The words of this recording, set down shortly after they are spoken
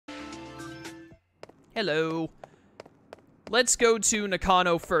Hello. Let's go to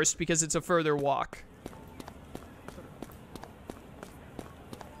Nakano first because it's a further walk.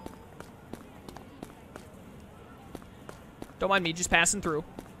 Don't mind me, just passing through.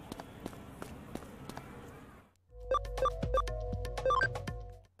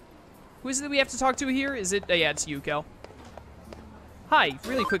 Who is it that we have to talk to here? Is it... yeah, it's Yuko. Hi,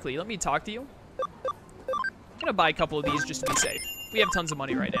 really quickly, let me talk to you. I'm gonna buy a couple of these just to be safe. We have tons of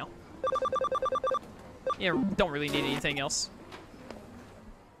money right now. Yeah, don't really need anything else.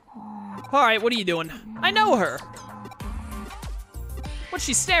 Alright, what are you doing? I know her! What's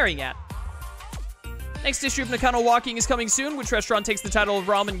she staring at? Next issue of Nakano Walking is coming soon. Which restaurant takes the title of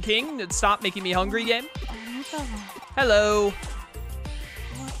Ramen King? Stop Making Me Hungry game. Hello.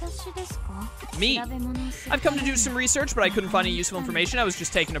 Me. I've come to do some research, but I couldn't find any useful information. I was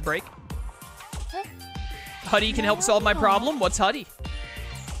just taking a break. Huddy can help solve my problem. What's Huddy?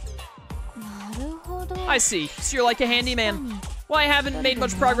 I see. So you're like a handyman. Well, I haven't made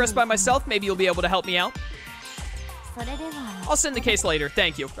much progress by myself. Maybe you'll be able to help me out. I'll send the case later.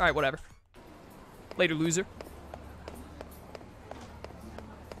 Thank you. All right, whatever. Later, loser.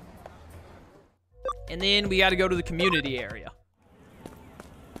 And then we gotta go to the community area.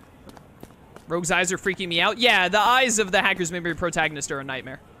 Rogue's eyes are freaking me out. Yeah, the eyes of the Hacker's Memory protagonist are a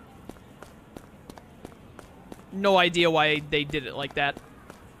nightmare. No idea why they did it like that.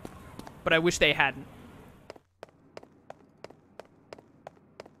 But I wish they hadn't.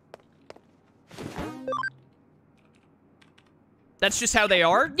 That's just how they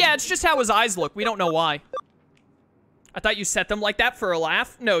are? Yeah, it's just how his eyes look. We don't know why. I thought you set them like that for a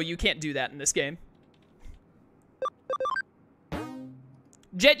laugh. No, you can't do that in this game.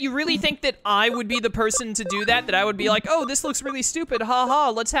 Jet, you really think that I would be the person to do that? That I would be like, oh, this looks really stupid. Haha,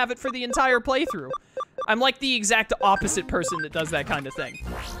 let's have it for the entire playthrough. I'm like the exact opposite person that does that kind of thing.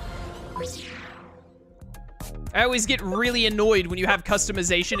 I always get really annoyed when you have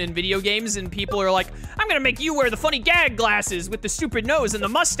customization in video games and people are like, I'm gonna make you wear the funny gag glasses with the stupid nose and the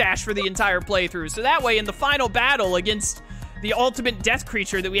mustache for the entire playthrough. So that way in the final battle against the ultimate death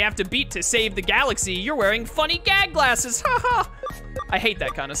creature that we have to beat to save the galaxy, you're wearing funny gag glasses. Haha. I hate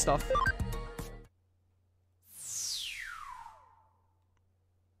that kind of stuff.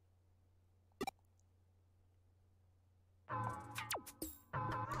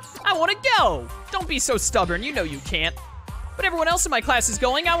 I want to go! Don't be so stubborn, you know you can't. But everyone else in my class is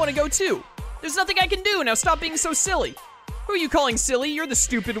going, I want to go too. There's nothing I can do, now stop being so silly. Who are you calling silly? You're the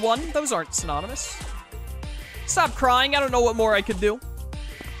stupid one. Those aren't synonymous. Stop crying, I don't know what more I could do.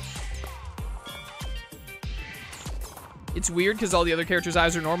 It's weird because all the other characters'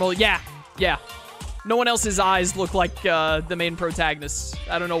 eyes are normal. Yeah. No one else's eyes look like the main protagonists.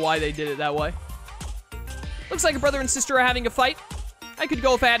 I don't know why they did it that way. Looks like a brother and sister are having a fight. I could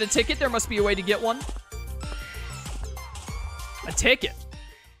go if I had a ticket. There must be a way to get one. A ticket?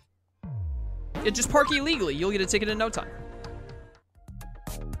 Yeah, just park illegally. You'll get a ticket in no time.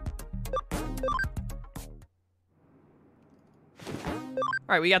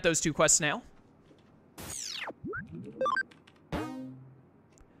 All right, we got those two quests now.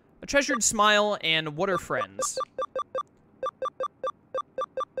 A treasured smile and what are friends?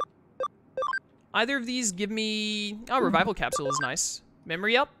 Either of these give me... Oh, revival capsule is nice.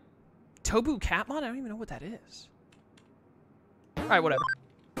 Memory up? Tobu Catmon? I don't even know what that is. Alright, whatever.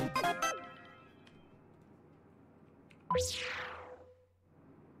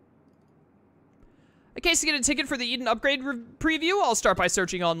 In case to get a ticket for the Eden upgrade preview, I'll start by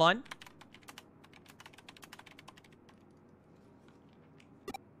searching online.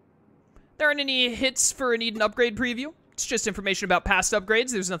 There aren't any hits for an Eden upgrade preview. It's just information about past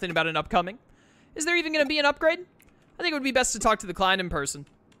upgrades. There's nothing about an upcoming. Is there even going to be an upgrade? I think it would be best to talk to the client in person.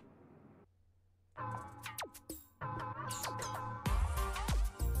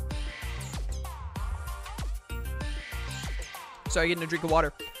 Sorry, getting a drink of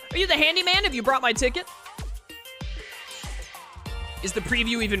water. Are you the handyman? Have you brought my ticket? Is the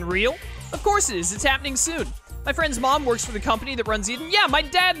preview even real? Of course it is. It's happening soon. My friend's mom works for the company that runs Eden. Yeah, my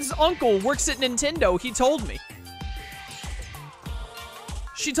dad's uncle works at Nintendo. He told me.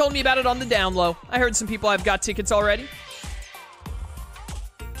 She told me about it on the down low. I heard some people have got tickets already.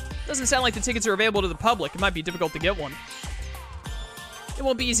 Doesn't sound like the tickets are available to the public. It might be difficult to get one. It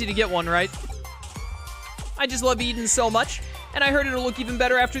won't be easy to get one, right? I just love Eden so much, and I heard it'll look even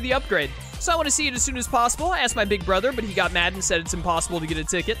better after the upgrade. So I want to see it as soon as possible. I asked my big brother, but he got mad and said it's impossible to get a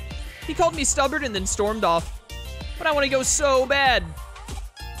ticket. He called me stubborn and then stormed off. But I want to go so bad.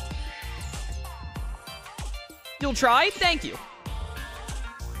 You'll try? Thank you.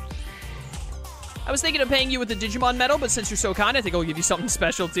 I was thinking of paying you with the Digimon medal, but since you're so kind, I think I'll give you something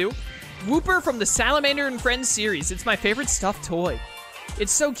special too. Whooper from the Salamander and Friends series. It's my favorite stuffed toy.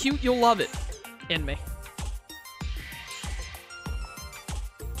 It's so cute, you'll love it. And me.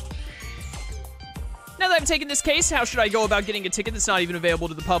 Now that I've taken this case, how should I go about getting a ticket that's not even available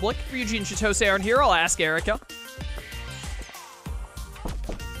to the public? Ryuji and Chitose aren't here, I'll ask Erika.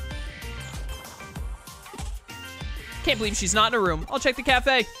 Can't believe she's not in a room. I'll check the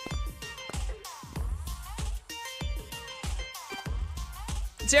cafe.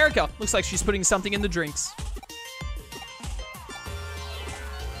 It's Erika. Looks like she's putting something in the drinks.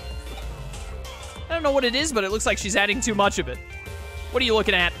 I don't know what it is, but it looks like she's adding too much of it. What are you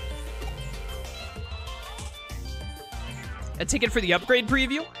looking at? A ticket for the upgrade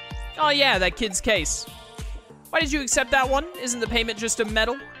preview? Oh yeah, that kid's case. Why did you accept that one? Isn't the payment just a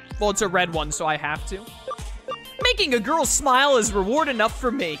medal? Well, it's a red one, so I have to. Making a girl smile is reward enough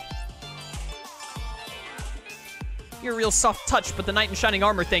for me. You're a real soft touch, but the knight in shining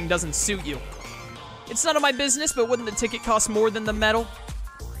armor thing doesn't suit you. It's none of my business, but wouldn't the ticket cost more than the medal?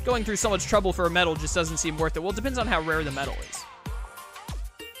 Going through so much trouble for a medal just doesn't seem worth it. Well, it depends on how rare the medal is.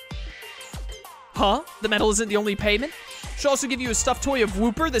 Huh? The medal isn't the only payment? She'll also give you a stuffed toy of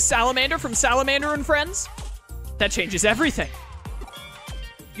Whooper, the salamander from Salamander and Friends? That changes everything.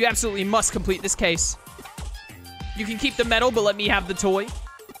 You absolutely must complete this case. You can keep the medal, but let me have the toy.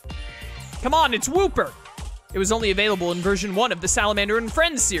 Come on, it's Whooper! It was only available in version 1 of the Salamander and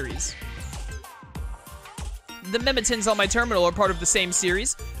Friends series. The Memetins on my terminal are part of the same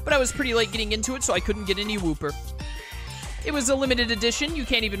series, but I was pretty late getting into it, so I couldn't get any Whooper. It was a limited edition. You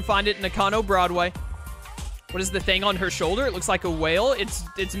can't even find it in Nakano Broadway. What is the thing on her shoulder? It looks like a whale. It's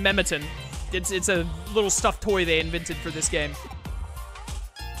Memetin. It's a little stuffed toy they invented for this game.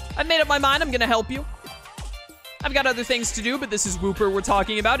 I've made up my mind. I'm gonna help you. I've got other things to do, but this is Whooper we're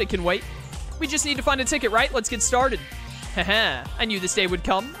talking about. It can wait. We just need to find a ticket, right? Let's get started. Haha, I knew this day would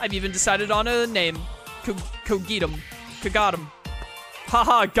come. I've even decided on a name. Kogitum. Kagatum.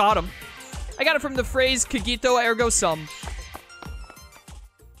 Haha, got him. I got it from the phrase Kagito ergo sum.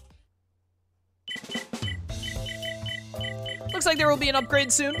 Looks like there will be an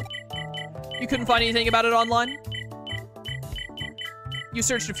upgrade soon. You couldn't find anything about it online? You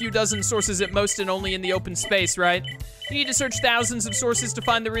searched a few dozen sources at most and only in the open space, right? You need to search thousands of sources to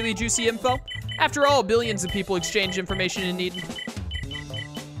find the really juicy info. After all, billions of people exchange information in Eden.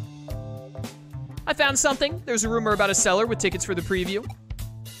 I found something. There's a rumor about a seller with tickets for the preview.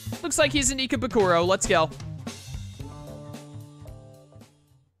 Looks like he's an Ikebukuro. Let's go.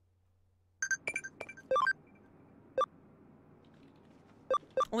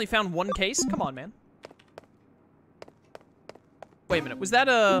 Only found one case? Come on, man. Wait a minute. Was that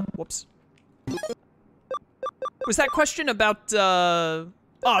a... Whoops. Was that question about,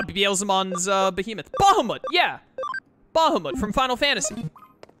 Beelzemon's, behemoth? Bahamut! Yeah! Bahamut from Final Fantasy.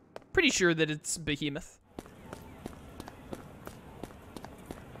 Pretty sure that it's behemoth.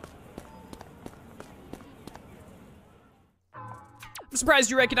 I'm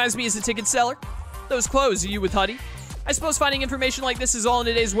surprised you recognize me as a ticket seller. Those clothes, are you with Huddy? I suppose finding information like this is all in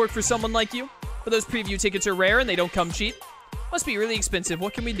a day's work for someone like you. But those preview tickets are rare and they don't come cheap. Must be really expensive.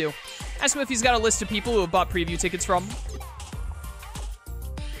 What can we do? Ask him if he's got a list of people who have bought preview tickets from him.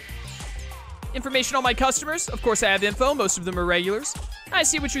 Information on my customers? Of course I have info. Most of them are regulars. I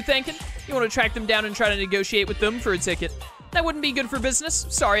see what you're thinking. You want to track them down and try to negotiate with them for a ticket. That wouldn't be good for business.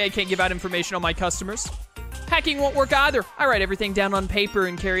 Sorry, I can't give out information on my customers. Hacking won't work either. I write everything down on paper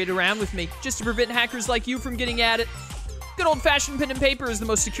and carry it around with me, just to prevent hackers like you from getting at it. Good old-fashioned pen and paper is the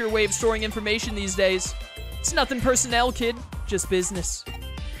most secure way of storing information these days. It's nothing personnel, kid. Just business.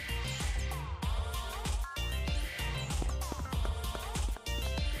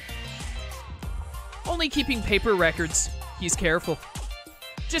 Only keeping paper records. He's careful.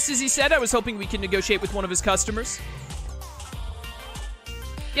 Just as he said, I was hoping we could negotiate with one of his customers.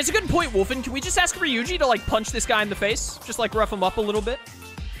 Yeah, it's a good point, Wolfen. Can we just ask Ryuji to, like, punch this guy in the face? Just, like, rough him up a little bit?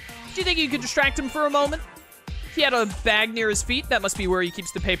 Do you think you could distract him for a moment? He had a bag near his feet. That must be where he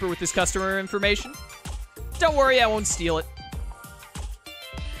keeps the paper with his customer information. Don't worry, I won't steal it.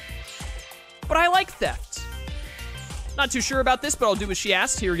 But I like theft. Not too sure about this, but I'll do as she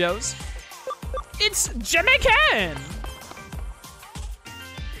asked. Here goes. It's Jimmy Ken!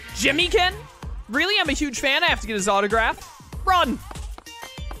 Jimmy Ken? Really? I'm a huge fan. I have to get his autograph. Run!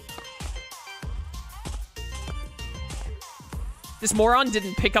 This moron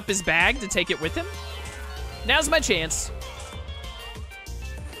didn't pick up his bag to take it with him? Now's my chance.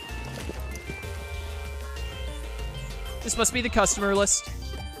 This must be the customer list.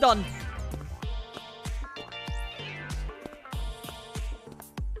 Done.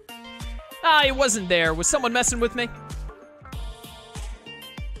 I wasn't there. Was someone messing with me?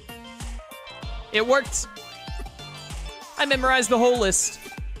 It worked. I memorized the whole list.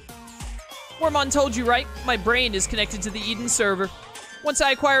 Wormon told you, right? My brain is connected to the Eden server. Once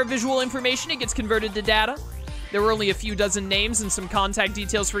I acquire visual information, it gets converted to data. There were only a few dozen names and some contact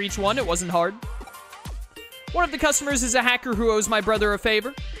details for each one. It wasn't hard. One of the customers is a hacker who owes my brother a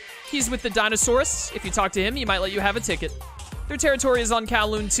favor. He's with the Dinosaurists. If you talk to him, he might let you have a ticket. Their territory is on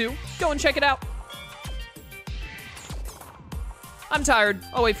Kowloon 2. Go and check it out. I'm tired.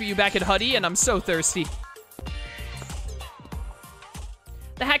 I'll wait for you back at Huddy, and I'm so thirsty.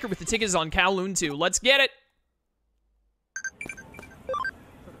 The hacker with the ticket is on Kowloon 2. Let's get it.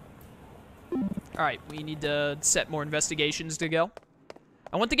 Alright, we need to set more investigations to go.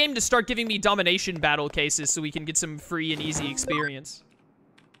 I want the game to start giving me domination battle cases so we can get some free and easy experience.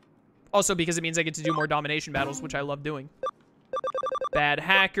 Also because it means I get to do more domination battles, which I love doing. Bad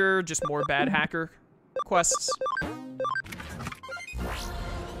hacker, just more bad hacker quests.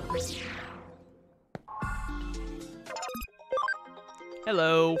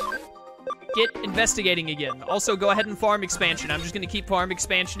 Hello. Get investigating again. Also, go ahead and farm expansion. I'm just going to keep farm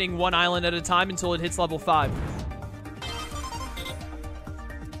expansioning one island at a time until it hits level 5.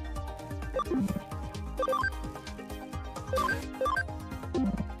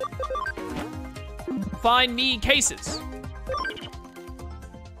 Find me cases.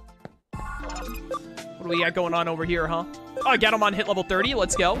 What do we got going on over here, huh? Oh, Gatomon hit level 30.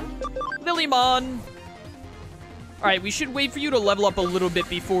 Let's go. Lilymon. All right, we should wait for you to level up a little bit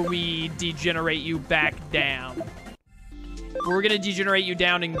before we degenerate you back down. We're gonna degenerate you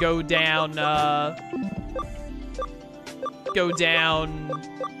down and go down,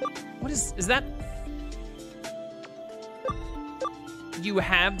 what is that? You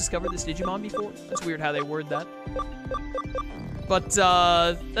have discovered this Digimon before? That's weird how they word that. But,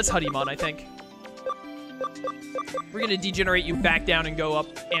 that's Huddymon, I think. We're gonna degenerate you back down and go up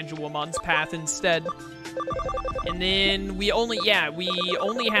Angelomon's path instead. And then we only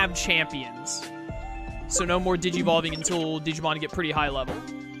have champions. So no more Digivolving until Digimon get pretty high level.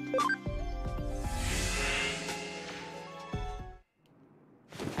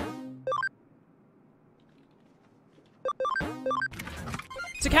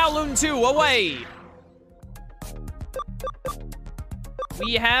 To Kowloon 2, away!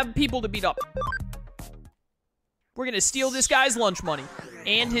 We have people to beat up. We're gonna steal this guy's lunch money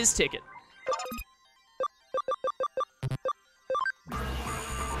and his ticket.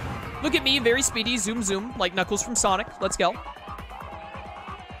 Look at me, very speedy, zoom zoom, like Knuckles from Sonic. Let's go.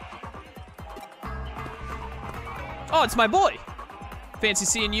 Oh, it's my boy. Fancy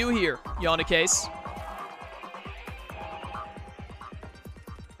seeing you here, Yana Case.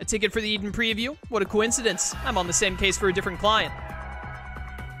 A ticket for the Eden preview? What a coincidence. I'm on the same case for a different client.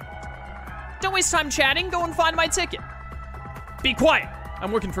 Don't waste time chatting, go and find my ticket. Be quiet.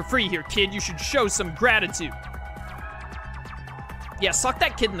 I'm working for free here, kid. You should show some gratitude. Yeah, sock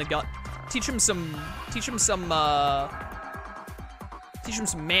that kid in the gut. Teach him some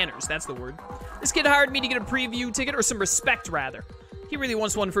manners, that's the word. This kid hired me to get a preview ticket, or some respect, rather. He really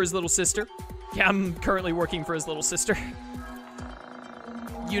wants one for his little sister. Yeah, I'm currently working for his little sister.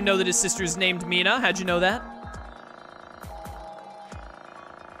 You know that his sister's named Mina, how'd you know that?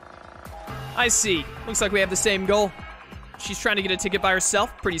 I see, looks like we have the same goal. She's trying to get a ticket by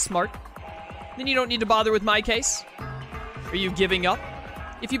herself, pretty smart. Then you don't need to bother with my case. Are you giving up?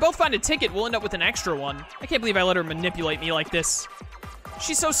 If you both find a ticket, we'll end up with an extra one. I can't believe I let her manipulate me like this.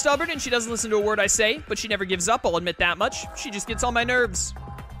 She's so stubborn and she doesn't listen to a word I say, but she never gives up, I'll admit that much. She just gets on my nerves.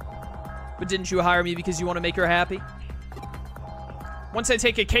 But didn't you hire me because you want to make her happy? Once I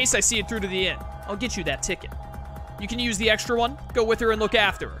take a case, I see it through to the end. I'll get you that ticket. You can use the extra one, go with her and look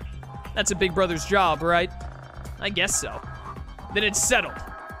after her. That's a big brother's job, right? I guess so. Then it's settled.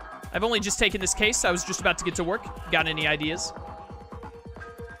 I've only just taken this case. I was just about to get to work. Got any ideas?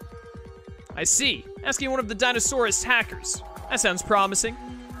 I see. Asking one of the Dinosaurist hackers. That sounds promising.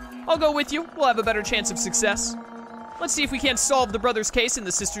 I'll go with you. We'll have a better chance of success. Let's see if we can't solve the brother's case and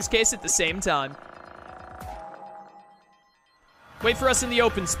the sister's case at the same time. Wait for us in the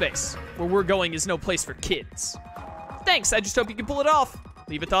open space. Where we're going is no place for kids. Thanks. I just hope you can pull it off.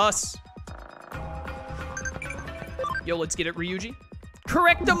 Leave it to us. Yo, let's get it, Ryuji.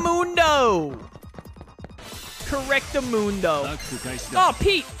 Correctamundo! Correctamundo. Oh,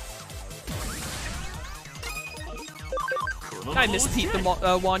 Pete! I miss Pete the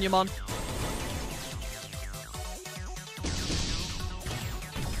Wanyamon.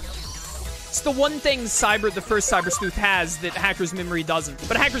 It's the one thing the first Cyber Sleuth has that Hacker's Memory doesn't.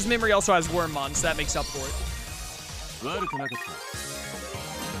 But Hacker's Memory also has Wormmon, so that makes up for it.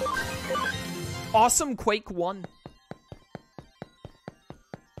 Awesome Quake 1.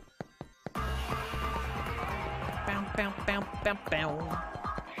 Bow, bow, bow, bow, bow.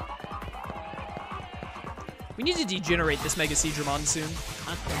 We need to degenerate this Mega Seedramon soon.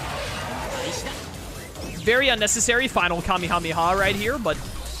 Very unnecessary final Kamehameha right here, but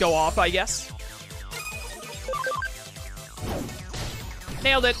go off, I guess.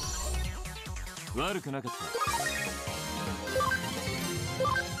 Nailed it.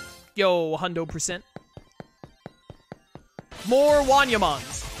 Yo, 100%. More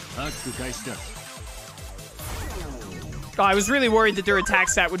Wanyamons. Oh, I was really worried that their attack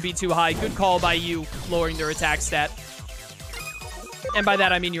stat would be too high. Good call by you, lowering their attack stat. And by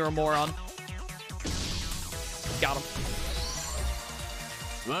that, I mean you're a moron. Got him.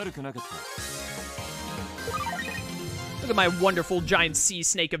 Look at my wonderful giant sea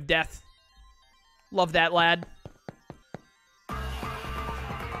snake of death. Love that, lad.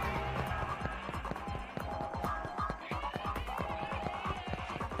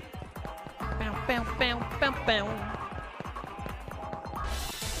 Bow, bow, bow, bow, bow.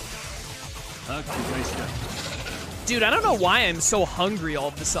 Dude, I don't know why I'm so hungry all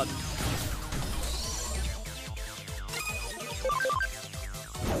of a sudden.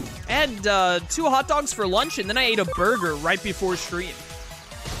 I had 2 hot dogs for lunch, and then I ate a burger right before stream.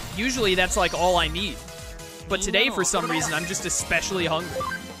 Usually that's like all I need. But today, for some reason, I'm just especially hungry.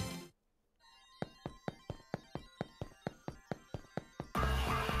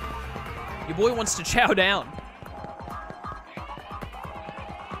 Your boy wants to chow down.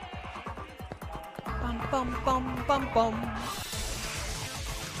 Bum, bum, bum, bum, bum.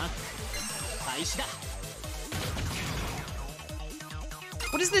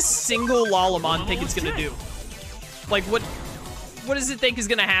 What does this single Lalamon think it's gonna do? Like, what does it think is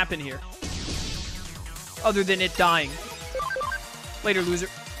gonna happen here? Other than it dying. Later, loser.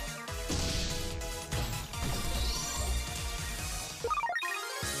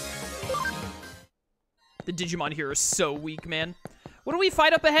 The Digimon here are so weak, man. What do we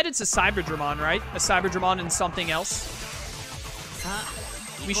fight up ahead? It's a Cyberdramon, right? A Cyberdramon and something else.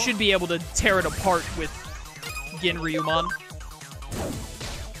 We should be able to tear it apart with Genryumon.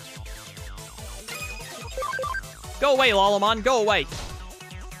 Go away, Lalamon. Go away.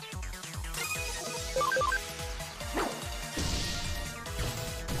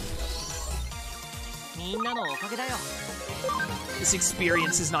 This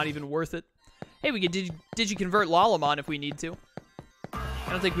experience is not even worth it. Hey, we could digi-convert Lalamon if we need to. I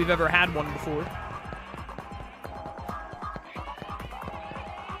don't think we've ever had one before.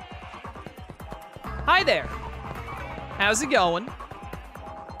 Hi there. How's it going?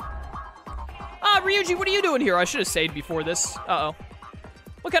 Ah, Ryuji, what are you doing here? I should have saved before this. Uh-oh.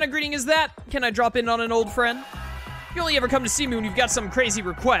 What kind of greeting is that? Can I drop in on an old friend? You only ever come to see me when you've got some crazy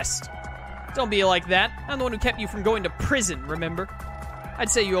request. Don't be like that. I'm the one who kept you from going to prison, remember? I'd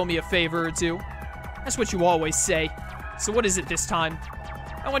say you owe me a favor or two. That's what you always say. So what is it this time?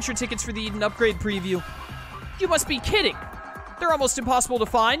 I want your tickets for the Eden Upgrade preview. You must be kidding. They're almost impossible to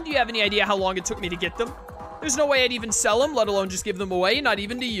find. Do you have any idea how long it took me to get them? There's no way I'd even sell them, let alone just give them away, not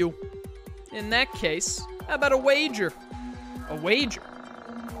even to you. In that case, how about a wager? A wager?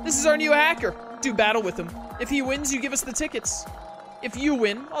 This is our new hacker. Do battle with him. If he wins, you give us the tickets. If you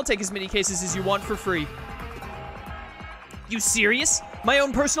win, I'll take as many cases as you want for free. You serious? My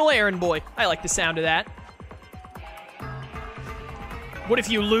own personal errand boy. I like the sound of that. What if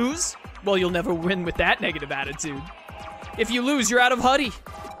you lose? Well, you'll never win with that negative attitude. If you lose, you're out of Huddy.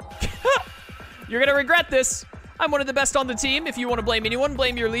 You're gonna regret this. I'm one of the best on the team. If you want to blame anyone,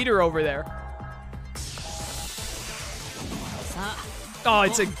 blame your leader over there. Oh,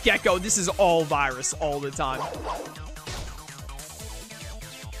 it's a gecko. This is all virus all the time.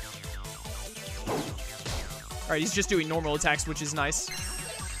 Alright, he's just doing normal attacks, which is nice.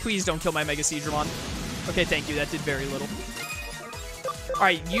 Please don't kill my Mega Seedramon. Okay, thank you. That did very little.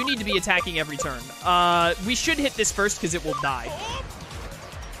 Alright, you need to be attacking every turn. We should hit this first because it will die.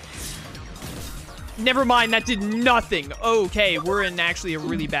 Never mind, that did nothing. Okay, we're in actually a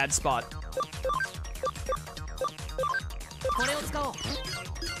really bad spot.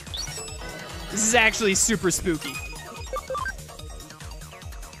 This is actually super spooky.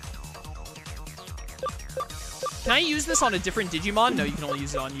 Can I use this on a different Digimon? No, you can only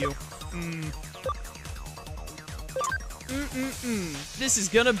use it on you. This is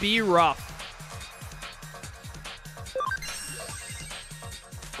gonna be rough.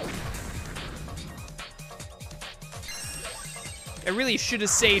 I really should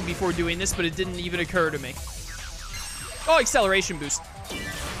have saved before doing this, but it didn't even occur to me. Oh, acceleration boost.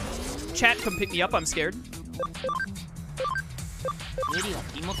 Chat, come pick me up. I'm scared.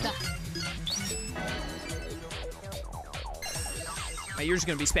 Right, you're just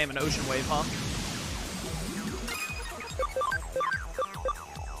gonna be spamming Ocean Wave, huh?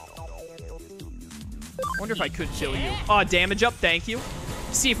 Wonder if I could kill you. Oh, damage up, thank you.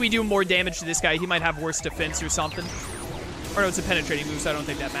 See if we do more damage to this guy. He might have worse defense or something. Or no, it's a penetrating move, so I don't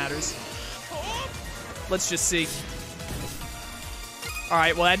think that matters. Let's just see.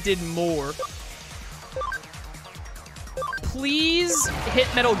 Alright, well that did more. Please hit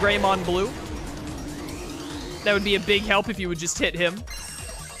Metal Greymon Blue. That would be a big help if you would just hit him.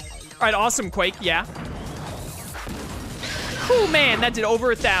 Alright, awesome, Quake, yeah. Cool, man, that did over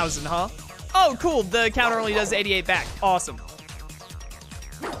 1,000, huh? Oh, cool, the counter only does 88 back. Awesome.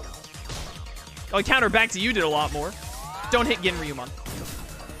 Oh, the counter back to you did a lot more. Don't hit Genryumon.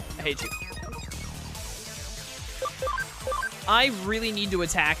 I hate you. I really need to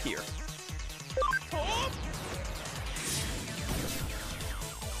attack here.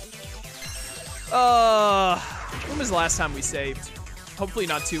 When was the last time we saved? Hopefully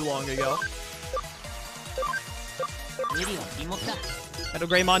not too long ago. Metal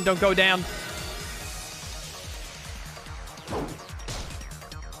Greymon, don't go down.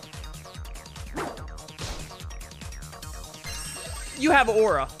 You have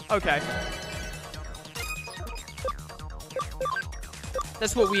aura. Okay.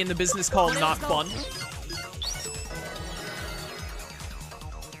 That's what we in the business call not fun.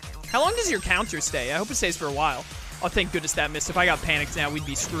 How long does your counter stay? I hope it stays for a while. Oh, thank goodness that missed. If I got panicked now, we'd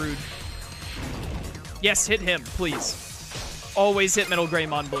be screwed. Yes, hit him, please. Always hit Metal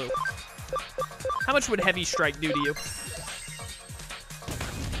Greymon Blue. How much would Heavy Strike do to you?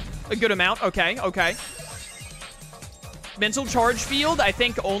 A good amount. Okay, okay. Mental Charge Field, I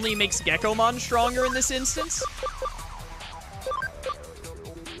think, only makes Gekkomon stronger in this instance.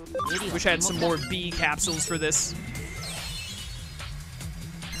 Wish I had some more B capsules for this.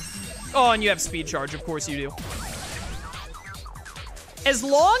 Oh, and you have Speed Charge. Of course you do. As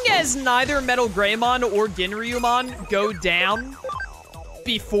long as neither Metal Greymon or Genryumon go down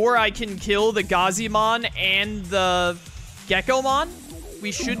before I can kill the Gazimon and the Gekkomon,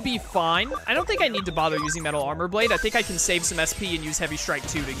 we should be fine. I don't think I need to bother using Metal Armor Blade. I think I can save some SP and use Heavy Strike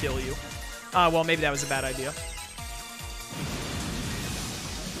 2 to kill you. Well, maybe that was a bad idea.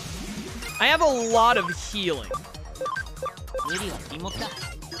 I have a lot of healing.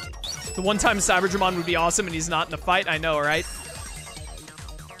 The one time Cyberdramon would be awesome and he's not in the fight. I know, right?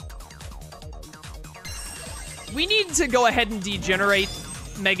 We need to go ahead and degenerate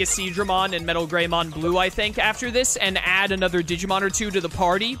Mega Seadramon and Metal Greymon Blue, I think, after this, and add another Digimon or two to the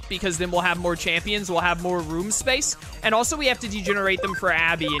party, because then we'll have more champions, we'll have more room space, and also we have to degenerate them for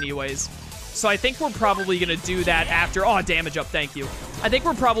Abby anyways. So I think we're probably gonna do that after— oh, damage up, thank you. I think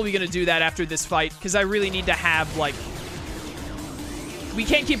we're probably gonna do that after this fight, because I really need to have, like— we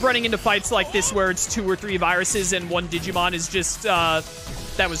can't keep running into fights like this where it's 2 or 3 viruses and one Digimon is just,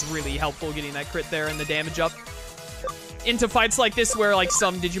 that was really helpful getting that crit there and the damage up. Into fights like this where, like,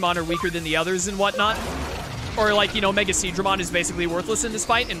 some Digimon are weaker than the others and whatnot. Or, like, you know, Mega Seadramon is basically worthless in this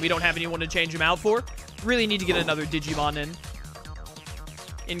fight and we don't have anyone to change him out for. Really need to get another Digimon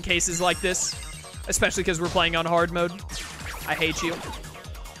in cases like this. Especially because we're playing on hard mode. I hate you.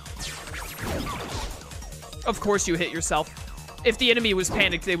 Of course you hit yourself. If the enemy was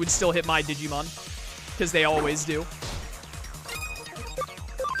panicked, they would still hit my Digimon. Because they always do.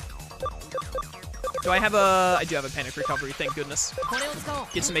 Do I have a— I do have a panic recovery, thank goodness.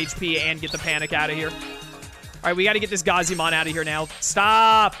 Get some HP and get the panic out of here. Alright, we gotta get this Gazimon out of here now.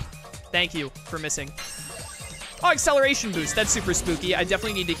 Stop! Thank you for missing. Oh, acceleration boost. That's super spooky. I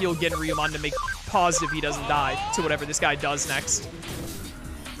definitely need to heal Genryumon to make positive he doesn't die to whatever this guy does next.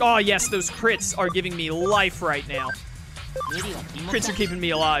 Oh, yes, those crits are giving me life right now. Crits are keeping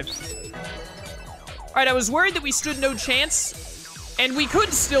me alive. Alright, I was worried that we stood no chance. And we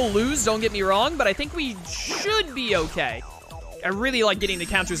could still lose, don't get me wrong, but I think we should be okay. I really like getting the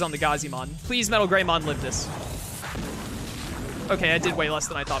counters on the Gazimon. Please, Metal Greymon, live this. Okay, I did way less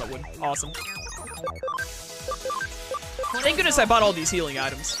than I thought it would. Awesome. Thank goodness I bought all these healing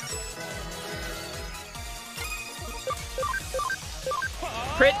items.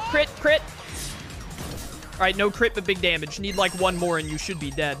 Crit, crit, crit. Alright, no crit, but big damage. Need like one more and you should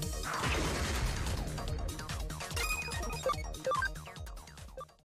be dead.